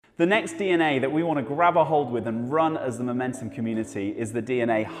The next DNA that we want to grab a hold with and run as the Momentum community is the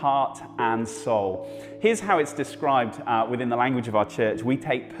DNA heart and soul. Here's how it's described within the language of our church. We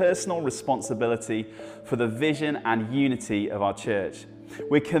take personal responsibility for the vision and unity of our church.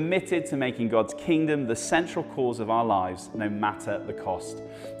 We're committed to making God's kingdom the central cause of our lives, no matter the cost.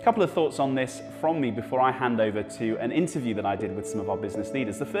 A couple of thoughts on this from me before I hand over to an interview that I did with some of our business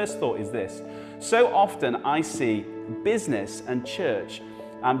leaders. The first thought is this: so often I see business and church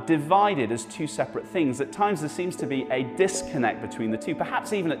divided as two separate things. At times there seems to be a disconnect between the two,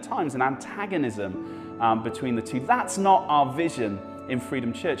 perhaps even at times an antagonism between the two. That's not our vision in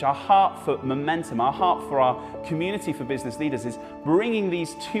Freedom Church. Our heart for Momentum, our heart for our community for business leaders is bringing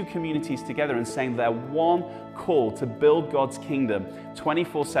these two communities together and saying they're one call to build God's kingdom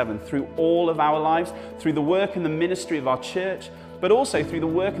 24/7 through all of our lives, through the work and the ministry of our church, but also through the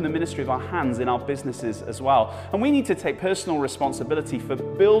work and the ministry of our hands in our businesses as well. And we need to take personal responsibility for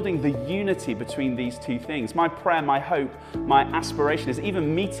building the unity between these two things. My prayer, my hope, my aspiration is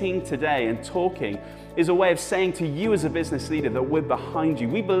even meeting today and talking is a way of saying to you as a business leader that we're behind you.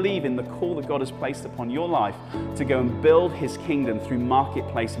 We believe in the call that God has placed upon your life to go and build His kingdom through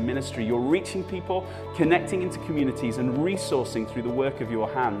marketplace ministry. You're reaching people, connecting into communities and resourcing through the work of your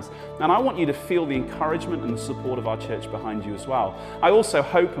hands. And I want you to feel the encouragement and the support of our church behind you as well. I also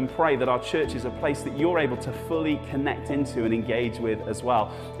hope and pray that our church is a place that you're able to fully connect into and engage with as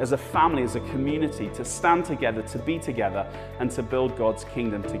well, as a family, as a community, to stand together, to be together, and to build God's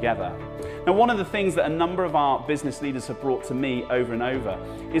kingdom together. Now, one of the things that a number of our business leaders have brought to me over and over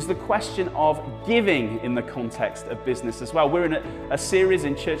is the question of giving in the context of business as well. We're in a series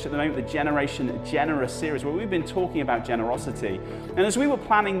in church at the moment, the Generation Generous series, where we've been talking about generosity. And as we were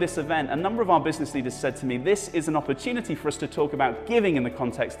planning this event, a number of our business leaders said to me, this is an opportunity for us to talk about giving in the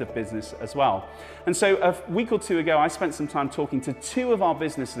context of business as well. And so a week or two ago, I spent some time talking to two of our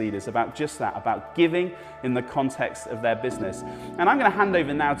business leaders about just that, about giving in the context of their business. And I'm going to hand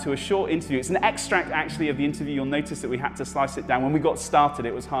over now to a short interview. It's an extract actually of the interview. You'll notice that we had to slice it down. When we got started,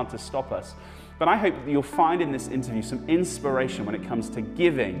 it was hard to stop us. But I hope that you'll find in this interview some inspiration when it comes to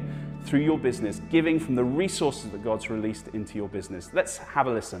giving through your business, giving from the resources that God's released into your business. Let's have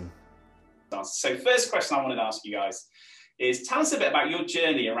a listen. So first question I wanted to ask you guys is, tell us a bit about your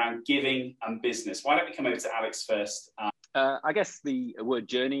journey around giving and business. Why don't we come over to Alex first? I guess the word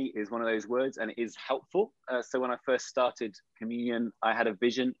journey is one of those words, and it is helpful. So when I first started Communion, I had a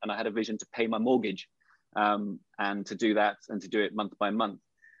vision, and I had a vision to pay my mortgage and to do that and to do it month by month.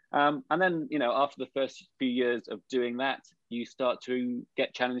 And then, after the first few years of doing that, you start to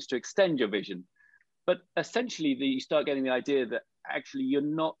get challenged to extend your vision. But essentially, you start getting the idea that actually you're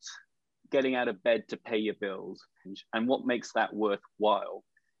not getting out of bed to pay your bills. And what makes that worthwhile?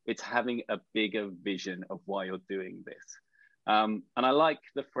 It's having a bigger vision of why you're doing this. And I like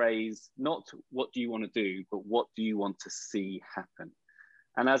the phrase, not what do you want to do, but what do you want to see happen?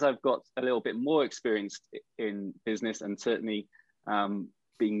 And as I've got a little bit more experienced in business, and certainly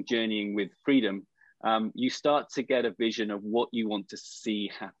being journeying with Freedom, you start to get a vision of what you want to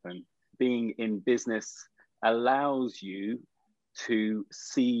see happen. Being in business allows you to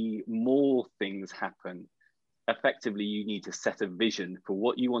see more things happen. Effectively, you need to set a vision for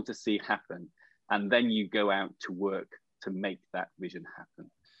what you want to see happen, and then you go out to work to make that vision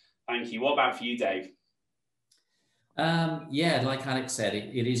happen. Thank you. What about for you, Dave? Yeah, like Alex said,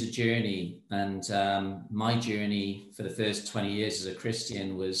 it is a journey. And my journey for the first 20 years as a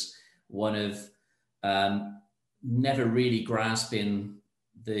Christian was one of never really grasping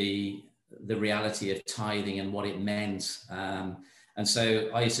the reality of tithing and what it meant. And so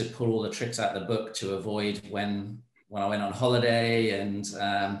I used to pull all the tricks out of the book to avoid when I went on holiday, and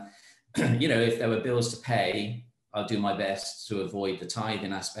if there were bills to pay, I'll do my best to avoid the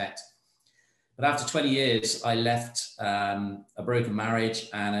tithing aspect. But after 20 years, I left a broken marriage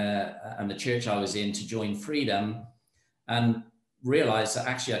and the church I was in to join Freedom, and realized that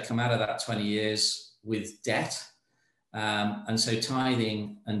actually I'd come out of that 20 years with debt. And so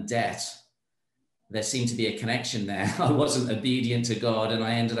tithing and debt, there seemed to be a connection there. I wasn't obedient to God, and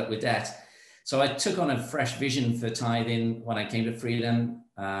I ended up with debt. So I took on a fresh vision for tithing when I came to Freedom.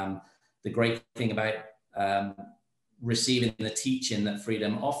 The great thing about receiving the teaching that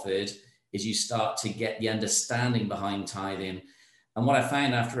Freedom offered is you start to get the understanding behind tithing. And what I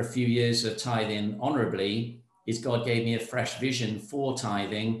found after a few years of tithing honorably is God gave me a fresh vision for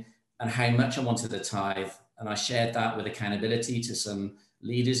tithing and how much I wanted to tithe. And I shared that with accountability to some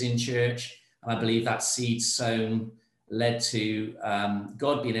leaders in church. And I believe that seed sown led to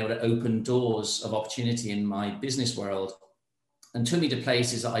God being able to open doors of opportunity in my business world, and took me to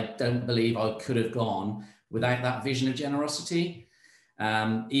places that I don't believe I could have gone without that vision of generosity.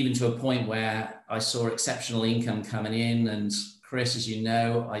 even to a point where I saw exceptional income coming in. And Chris, as you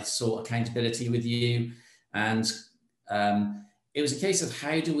know, I sought accountability with you. And it was a case of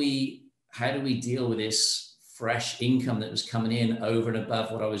how do we deal with this fresh income that was coming in over and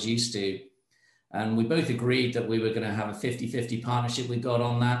above what I was used to. And we both agreed that we were going to have a 50-50 partnership with God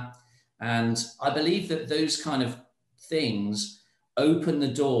on that. And I believe that those kind of things open the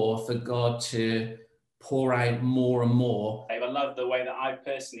door for God to pour out more and more. I love the way that I've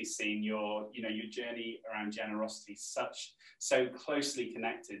personally seen your journey around generosity so closely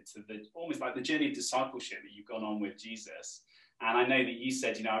connected to almost like the journey of discipleship that you've gone on with Jesus. And I know that you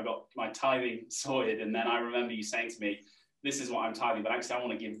said, I got my tithing sorted, and then I remember you saying to me, this is what I'm tithing, but actually I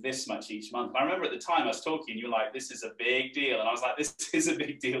want to give this much each month. And I remember at the time I was talking, you were like, this is a big deal. And I was like, this is a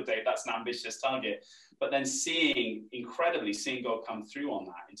big deal, Dave. That's an ambitious target. But then seeing God come through on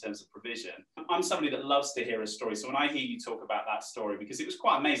that in terms of provision. I'm somebody that loves to hear a story. So when I hear you talk about that story, because it was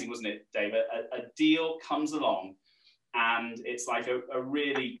quite amazing, wasn't it, Dave? A deal comes along and it's like a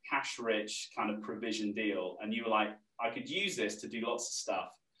really cash-rich kind of provision deal. And you were like, I could use this to do lots of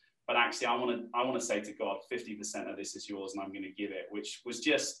stuff. But actually, I want to say to God, 50% of this is yours, and I'm going to give it, which was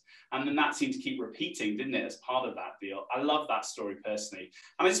just, and then that seemed to keep repeating, didn't it, as part of that deal? I love that story personally.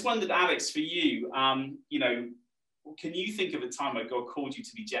 And I just wondered, Alex, for you, can you think of a time where God called you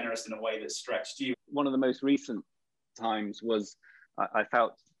to be generous in a way that stretched you? One of the most recent times was I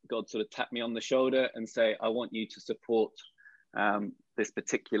felt God sort of tap me on the shoulder and say, I want you to support this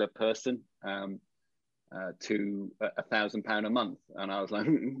particular person. To £1,000 a month. And I was like,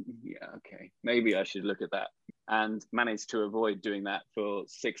 yeah, okay, maybe I should look at that, and managed to avoid doing that for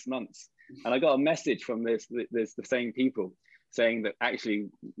 6 months. And I got a message from the same people saying that actually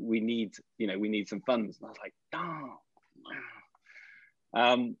we need some funds. And I was like,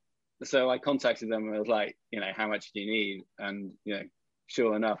 oh. So I contacted them and I was like, how much do you need? And,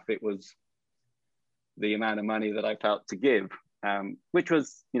 sure enough, it was the amount of money that I felt to give, which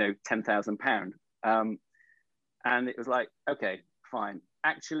was, £10,000. And it was like, okay, fine.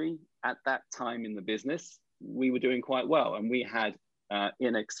 Actually, at that time in the business, we were doing quite well, and we had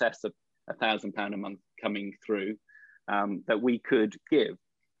in excess of £1,000 a month coming through that we could give.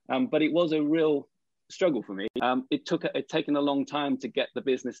 But it was a real struggle for me. It taken a long time to get the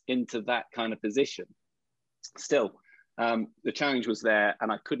business into that kind of position. Still, the challenge was there,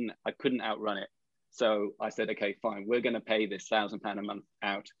 and I couldn't outrun it. So I said, okay, fine, we're going to pay this £1,000 a month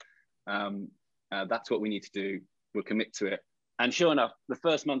out. That's what we need to do. We'll commit to it. And sure enough, the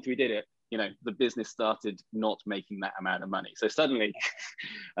first month we did it, the business started not making that amount of money. So suddenly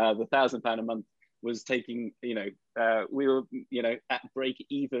the £1,000 a month was taking, we were, at break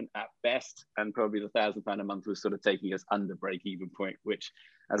even at best. And probably the £1,000 a month was sort of taking us under break even point, which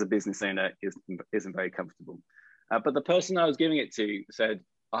as a business owner isn't very comfortable. But the person I was giving it to said,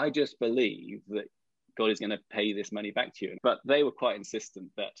 I just believe that God is going to pay this money back to you. But they were quite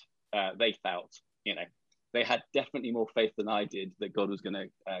insistent that they felt, they had definitely more faith than I did that God was going to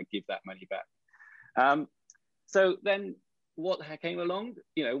give that money back. So then what came along,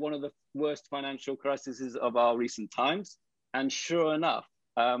 one of the worst financial crises of our recent times. And sure enough,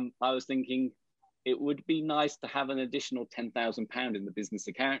 I was thinking it would be nice to have an additional £10,000 in the business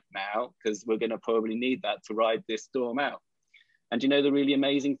account now, because we're going to probably need that to ride this storm out. And the really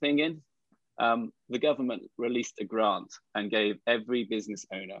amazing thing is, the government released a grant and gave every business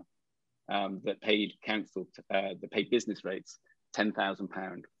owner that paid business rates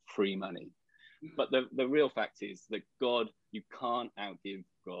 £10,000 free money. But the real fact is that God, you can't outgive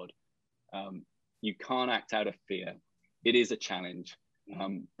God. You can't act out of fear. It is a challenge,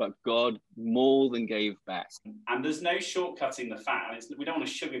 but God more than gave back. And there's no shortcutting the fact, and we don't want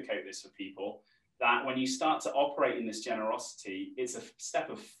to sugarcoat this for people, that when you start to operate in this generosity, it's a step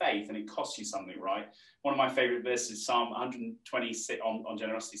of faith and it costs you something, right? One of my favorite verses, Psalm 126 on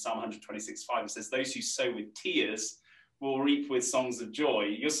generosity, Psalm 126:5, it says, those who sow with tears will reap with songs of joy.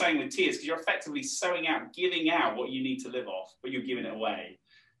 You're sowing with tears because you're effectively sowing out, giving out what you need to live off, but you're giving it away.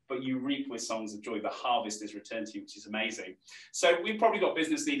 But you reap with songs of joy. The harvest is returned to you, which is amazing. So we've probably got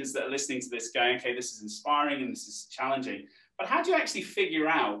business leaders that are listening to this going, okay, this is inspiring and this is challenging. But how do you actually figure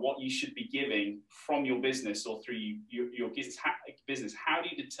out what you should be giving from your business or through your business? How do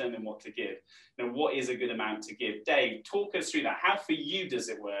you determine what to give? What is a good amount to give? Dave, talk us through that. How for you does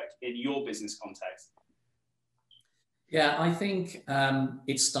it work in your business context? Yeah, I think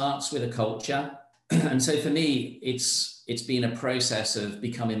it starts with a culture. And so for me, it's been a process of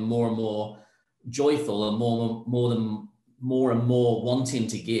becoming more and more joyful and more and more wanting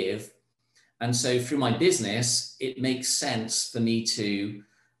to give. And so through my business, it makes sense for me to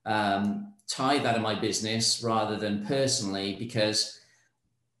tithe out of my business rather than personally, because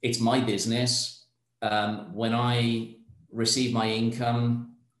it's my business. When I receive my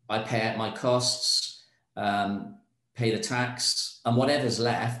income, I pay out my costs, pay the tax, and whatever's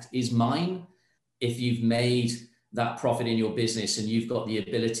left is mine. If you've made that profit in your business and you've got the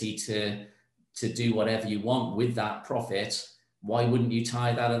ability to do whatever you want with that profit, why wouldn't you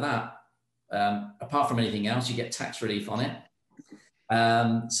tithe out of that? Apart from anything else, you get tax relief on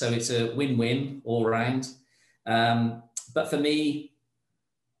it. So it's a win-win all around. But for me,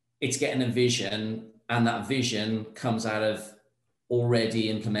 it's getting a vision, and that vision comes out of already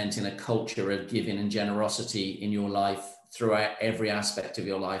implementing a culture of giving and generosity in your life throughout every aspect of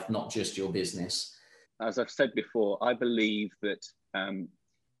your life, not just your business. As I've said before, I believe that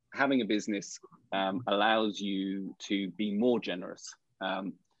having a business allows you to be more generous.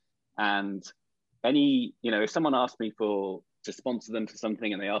 And if someone asked me to sponsor them for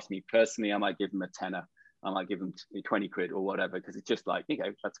something and they ask me personally, I might give them a tenner. I might give them 20 quid or whatever, because it's just like,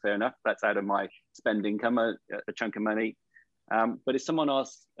 that's fair enough. That's out of my spend income, a chunk of money. But if someone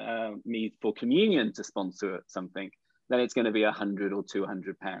asks me for communion to sponsor something, then it's going to be £100 or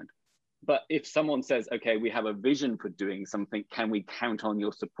 £200. But if someone says, okay, we have a vision for doing something, can we count on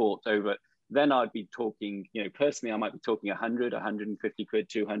your support over? Then I'd be talking, personally, I might be talking 100, 150 quid,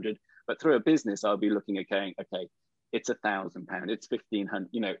 200. But through a business, I'll be looking at going, okay, it's £1,000, it's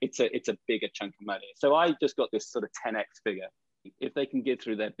 1,500, it's a bigger chunk of money. So I just got this sort of 10x figure. If they can get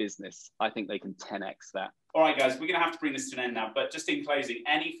through their business, I think they can 10x that. All right, guys, we're going to have to bring this to an end now. But just in closing,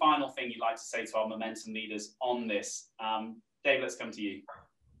 any final thing you'd like to say to our momentum leaders on this? Dave, let's come to you.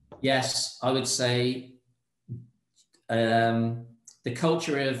 Yes, I would say the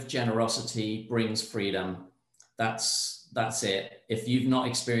culture of generosity brings freedom. That's it. If you've not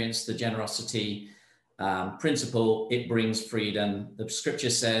experienced the generosity principle, it brings freedom. The scripture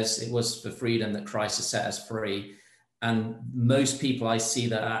says it was for freedom that Christ has set us free. And most people I see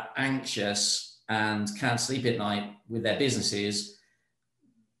that are anxious and can't sleep at night with their businesses,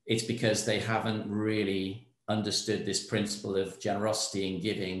 it's because they haven't really understood this principle of generosity and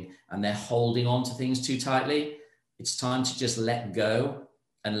giving, and they're holding on to things too tightly. It's time to just let go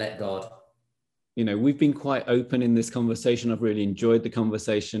and let God. We've been quite open in this conversation. I've really enjoyed the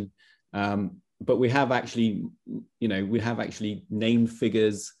conversation. But we have actually named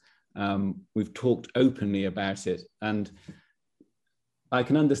figures. We've talked openly about it. And I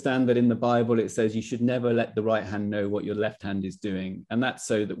can understand that in the Bible, it says you should never let the right hand know what your left hand is doing. And that's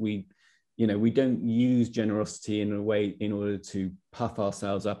so that we don't use generosity in a way in order to puff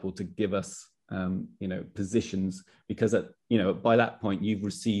ourselves up or to give us, positions, because by that point you've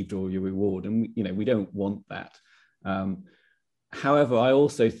received all your reward, and we don't want that. However, I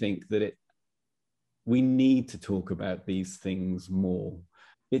also think that we need to talk about these things more.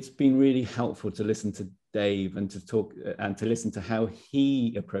 It's been really helpful to listen to Dave and to talk and to listen to how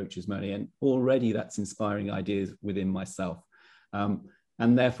he approaches money, and already that's inspiring ideas within myself.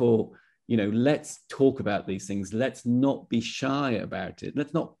 And therefore, let's talk about these things. Let's not be shy about it.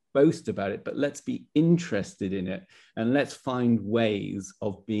 Let's not boast about it, but let's be interested in it, and let's find ways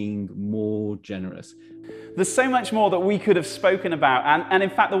of being more generous. There's so much more that we could have spoken about, and in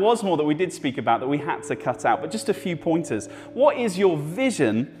fact there was more that we did speak about that we had to cut out, but just a few pointers. What is your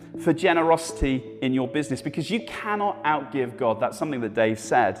vision for generosity in your business? Because you cannot outgive God. That's something that Dave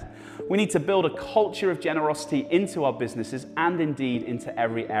said. We need to build a culture of generosity into our businesses and indeed into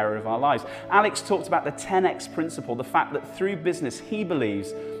every area of our lives. Alex talked about the 10x principle, the fact that through business he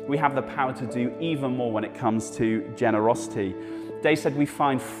believes we have the power to do even more when it comes to generosity. Dave said we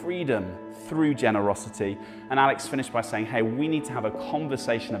find freedom through generosity. And Alex finished by saying, hey, we need to have a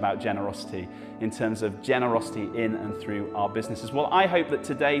conversation about generosity in terms of generosity in and through our businesses. Well, I hope that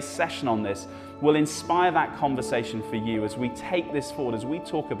today's session on this will inspire that conversation for you as we take this forward, as we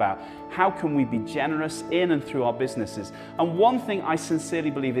talk about how can we be generous in and through our businesses. And one thing I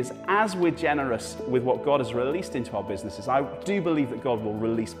sincerely believe is as we're generous with what God has released into our businesses, I do believe that God will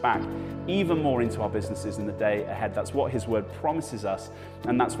release back even more into our businesses in the day ahead. That's what His word promises us,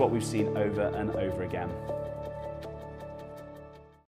 and that's what we've seen over and over again.